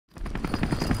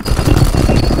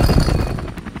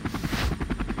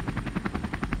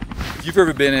If you've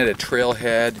ever been at a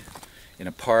trailhead in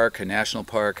a park, a national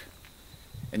park,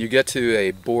 and you get to a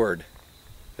board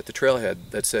at the trailhead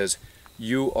that says,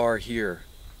 "You are here,"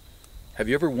 have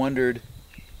you ever wondered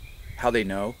how they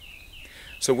know?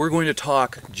 So we're going to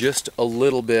talk just a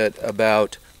little bit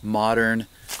about modern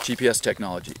GPS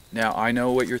technology. Now, I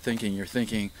know what you're thinking. You're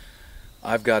thinking,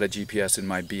 I've got a GPS in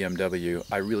my BMW.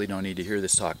 I really don't need to hear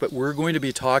this talk. But we're going to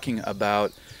be talking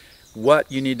about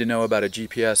what you need to know about a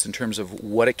GPS in terms of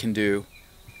what it can do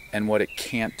and what it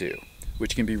can't do,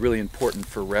 which can be really important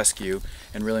for rescue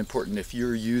and really important if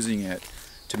you're using it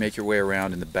to make your way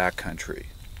around in the backcountry.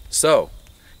 So,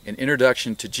 an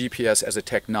introduction to GPS as a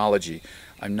technology.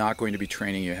 I'm not going to be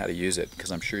training you how to use it because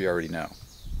I'm sure you already know.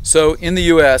 So in the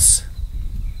US,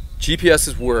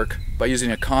 GPSs work by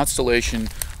using a constellation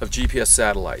of GPS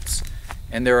satellites.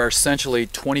 And there are essentially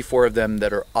 24 of them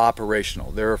that are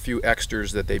operational. There are a few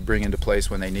extras that they bring into place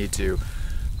when they need to.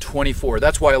 24.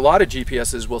 That's why a lot of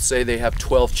GPSs will say they have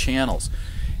 12 channels.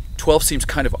 12 seems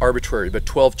kind of arbitrary, but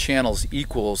 12 channels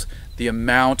equals the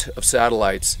amount of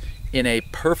satellites in a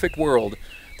perfect world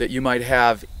that you might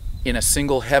have in a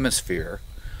single hemisphere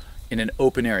in an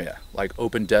open area, like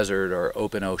open desert or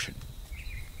open ocean.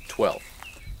 12.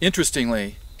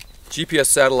 Interestingly, GPS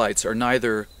satellites are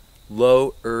neither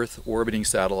low Earth orbiting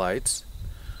satellites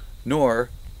nor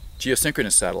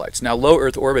geosynchronous satellites. Now, low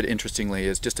Earth orbit, interestingly,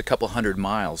 is just a couple hundred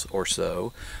miles or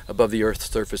so above the Earth's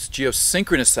surface.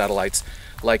 Geosynchronous satellites,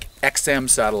 like XM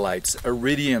satellites,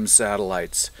 Iridium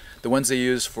satellites, the ones they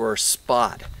use for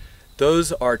SPOT,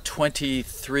 those are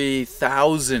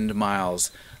 23,000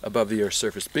 miles above the Earth's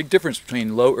surface. Big difference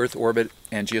between low Earth orbit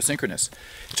and geosynchronous.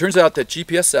 It turns out that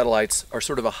GPS satellites are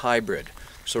sort of a hybrid,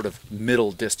 sort of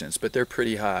middle distance, but they're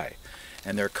pretty high.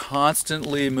 And they're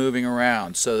constantly moving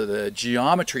around, so the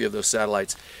geometry of those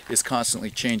satellites is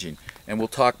constantly changing. And we'll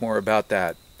talk more about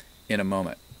that in a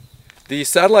moment. The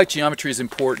satellite geometry is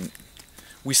important.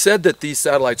 We said that these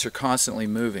satellites are constantly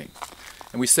moving.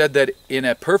 And we said that in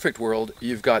a perfect world,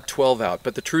 you've got 12 out.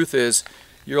 But the truth is,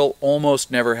 you'll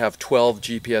almost never have 12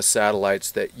 GPS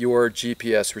satellites that your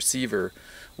GPS receiver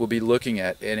will be looking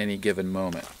at any given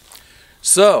moment.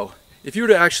 So, if you were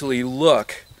to actually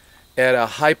look at a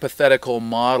hypothetical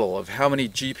model of how many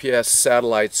GPS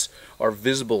satellites are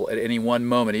visible at any one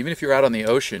moment, even if you're out on the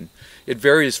ocean, it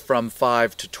varies from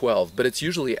 5 to 12, but it's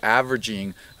usually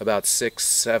averaging about 6,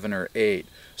 7, or 8.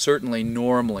 Certainly,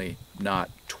 normally,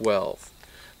 not 12.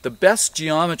 The best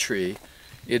geometry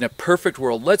in a perfect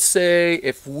world, let's say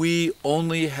if we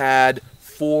only had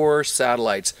 4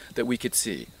 satellites that we could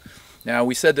see. Now,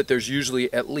 we said that there's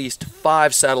usually at least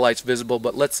 5 satellites visible,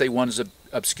 but let's say one is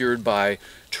obscured by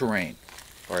terrain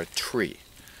or a tree.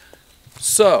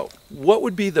 So, what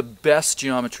would be the best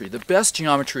geometry? The best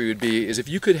geometry would be is if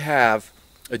you could have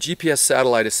a GPS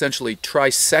satellite essentially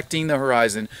trisecting the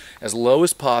horizon as low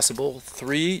as possible,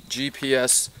 3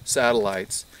 GPS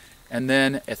satellites, and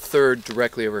then a third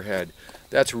directly overhead.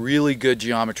 That's really good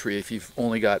geometry if you've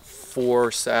only got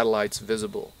 4 satellites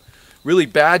visible. Really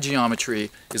bad geometry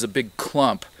is a big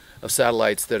clump of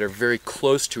satellites that are very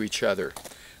close to each other,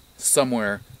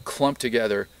 somewhere clumped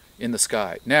together in the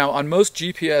sky. Now, on most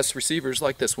GPS receivers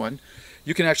like this one,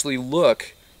 you can actually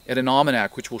look at an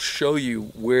almanac which will show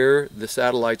you where the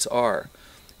satellites are.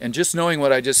 And just knowing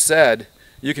what I just said,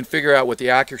 you can figure out what the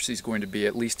accuracy is going to be,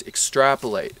 at least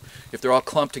extrapolate. If they're all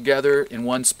clumped together in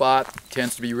one spot, it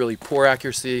tends to be really poor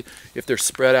accuracy. If they're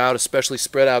spread out, especially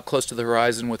spread out close to the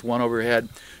horizon with one overhead,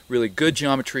 really good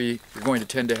geometry, you're going to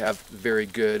tend to have very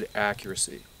good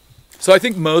accuracy. So I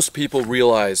think most people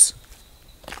realize,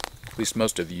 at least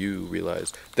most of you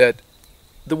realize, that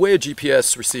the way a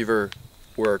GPS receiver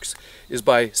works is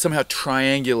by somehow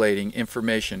triangulating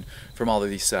information from all of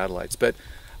these satellites. But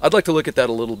I'd like to look at that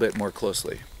a little bit more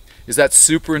closely. Is that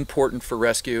super important for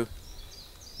rescue?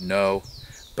 No,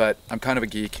 but I'm kind of a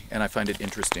geek and I find it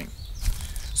interesting.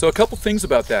 So a couple things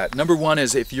about that. Number one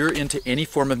is if you're into any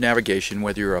form of navigation,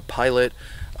 whether you're a pilot,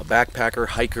 a backpacker,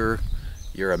 hiker,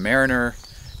 you're a mariner,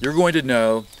 you're going to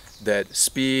know that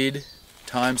speed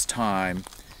times time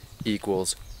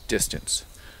equals distance.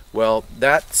 Well,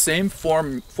 that same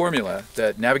formula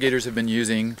that navigators have been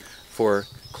using for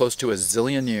close to a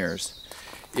zillion years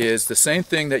is the same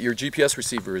thing that your GPS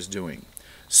receiver is doing.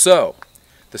 So,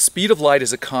 the speed of light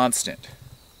is a constant,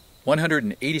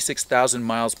 186,000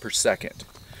 miles per second.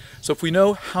 So if we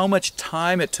know how much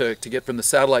time it took to get from the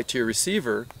satellite to your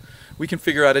receiver, we can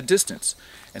figure out a distance.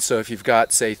 And so if you've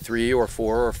got, say, 3 or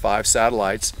 4 or 5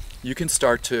 satellites, you can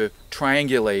start to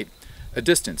triangulate a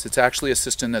distance. It's actually a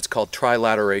system that's called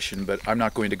trilateration, but I'm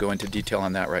not going to go into detail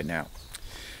on that right now.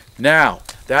 Now,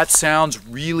 that sounds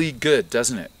really good,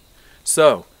 doesn't it?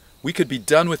 So, we could be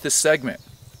done with this segment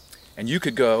and you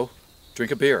could go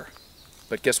drink a beer.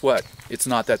 But guess what? It's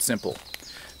not that simple.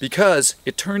 Because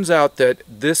it turns out that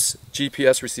this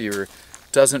GPS receiver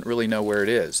doesn't really know where it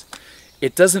is.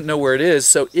 It doesn't know where it is,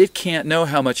 so it can't know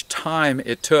how much time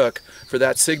it took for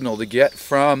that signal to get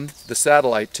from the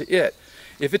satellite to it.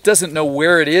 If it doesn't know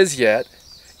where it is yet,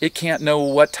 it can't know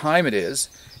what time it is,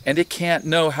 and it can't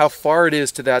know how far it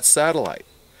is to that satellite.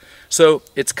 So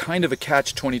it's kind of a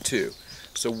catch-22.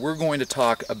 So we're going to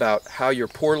talk about how your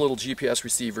poor little GPS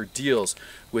receiver deals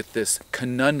with this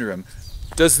conundrum.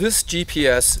 Does this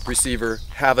GPS receiver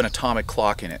have an atomic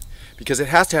clock in it? Because it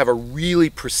has to have a really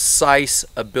precise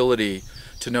ability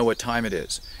to know what time it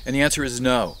is. And the answer is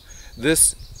no.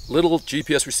 This little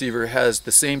GPS receiver has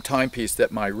the same timepiece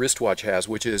that my wristwatch has,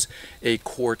 which is a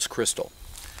quartz crystal.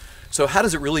 So how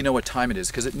does it really know what time it is?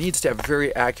 Because it needs to have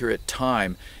very accurate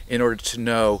time in order to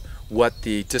know what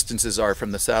the distances are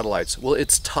from the satellites. Well,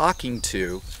 it's talking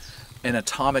to an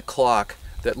atomic clock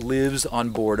that lives on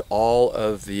board all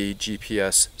of the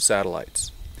GPS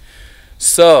satellites.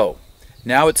 So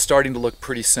now it's starting to look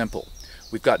pretty simple.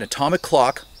 We've got an atomic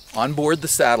clock on board the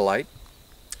satellite.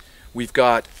 We've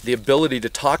got the ability to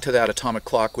talk to that atomic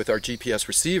clock with our GPS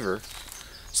receiver.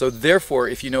 So therefore,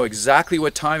 if you know exactly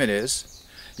what time it is,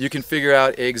 you can figure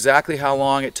out exactly how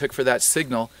long it took for that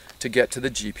signal to get to the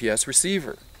GPS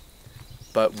receiver.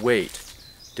 But wait,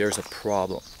 there's a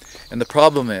problem. And the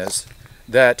problem is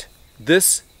that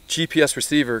this GPS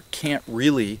receiver can't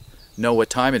really know what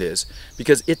time it is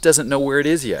because it doesn't know where it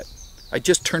is yet. I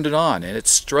just turned it on and it's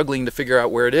struggling to figure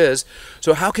out where it is.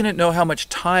 So how can it know how much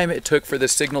time it took for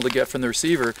this signal to get from the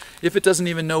receiver if it doesn't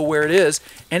even know where it is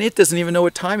and it doesn't even know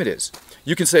what time it is?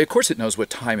 You can say, of course it knows what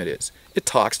time it is. It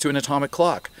talks to an atomic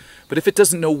clock. But if it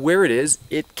doesn't know where it is,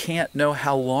 it can't know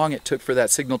how long it took for that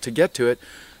signal to get to it.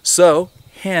 So,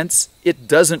 hence, it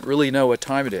doesn't really know what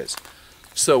time it is.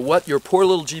 So what your poor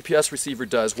little GPS receiver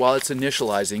does while it's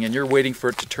initializing and you're waiting for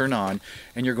it to turn on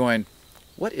and you're going,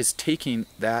 what is taking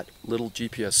that little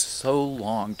GPS so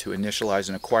long to initialize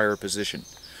and acquire a position?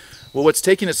 Well, what's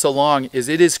taking it so long is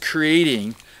it is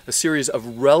creating a series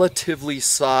of relatively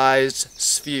sized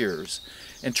spheres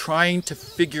and trying to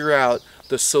figure out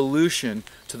the solution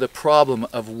to the problem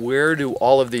of where do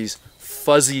all of these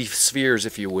fuzzy spheres,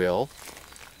 if you will,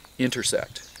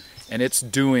 intersect. And it's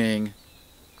doing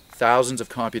thousands of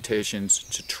computations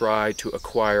to try to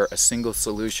acquire a single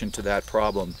solution to that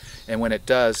problem. And when it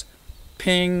does,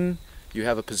 ping, you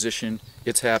have a position,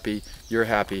 it's happy, you're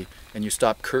happy, and you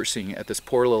stop cursing at this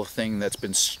poor little thing that's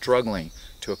been struggling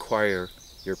to acquire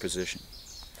your position.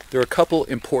 There are a couple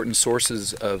important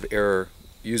sources of error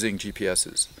using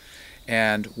GPSs.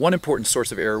 And one important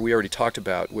source of error we already talked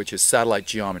about, which is satellite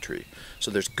geometry. So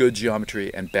there's good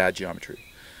geometry and bad geometry.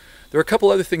 There are a couple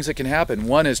other things that can happen.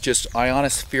 One is just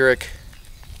ionospheric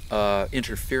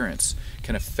interference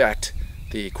can affect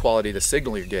the quality of the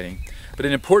signal you're getting. But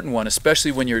an important one,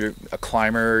 especially when you're a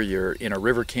climber, you're in a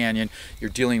river canyon, you're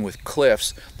dealing with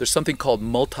cliffs, there's something called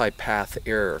multipath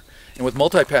error. And with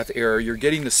multipath error, you're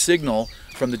getting the signal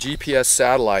from the GPS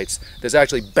satellites that's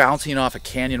actually bouncing off a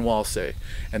canyon wall, say,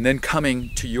 and then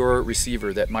coming to your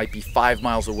receiver that might be 5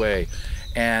 miles away.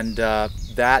 And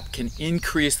that can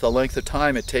increase the length of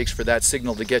time it takes for that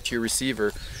signal to get to your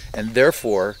receiver, and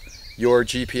therefore your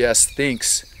GPS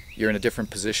thinks you're in a different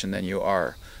position than you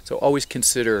are. So always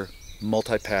consider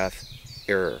multipath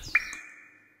error.